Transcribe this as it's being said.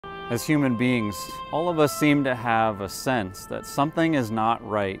As human beings, all of us seem to have a sense that something is not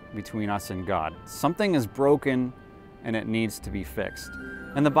right between us and God. Something is broken and it needs to be fixed.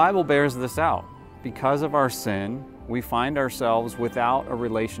 And the Bible bears this out. Because of our sin, we find ourselves without a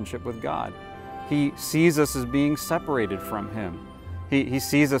relationship with God. He sees us as being separated from Him. He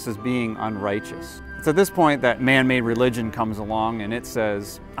sees us as being unrighteous. It's at this point that man-made religion comes along and it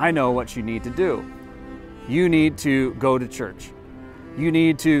says, I know what you need to do. You need to go to church. You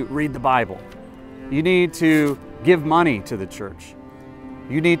need to read the Bible. You need to give money to the church.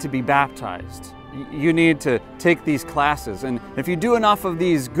 You need to be baptized. You need to take these classes. And if you do enough of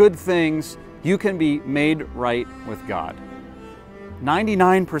these good things, you can be made right with God.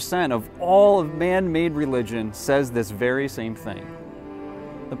 99% of all of man-made religion says this very same thing.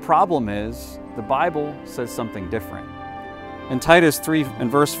 The problem is, the Bible says something different. In Titus 3 and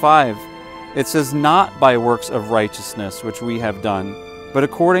verse 5, it says, not by works of righteousness which we have done, but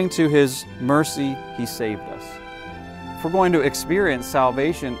according to His mercy He saved us. If we're going to experience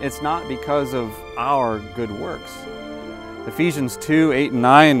salvation, it's not because of our good works. Ephesians 2, 8 and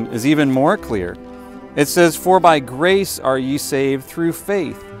 9 is even more clear. It says, for by grace are ye saved through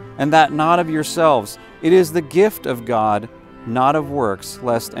faith, and that not of yourselves. It is the gift of God, not of works,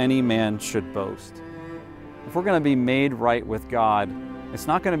 lest any man should boast. If we're going to be made right with God, it's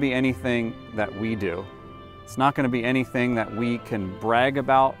not going to be anything that we do. It's not going to be anything that we can brag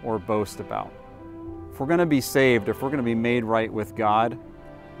about or boast about. If we're going to be saved, if we're going to be made right with God,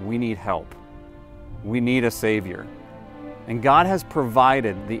 we need help. We need a Savior. And God has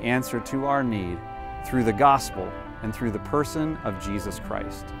provided the answer to our need through the gospel and through the person of Jesus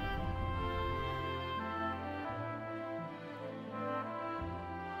Christ.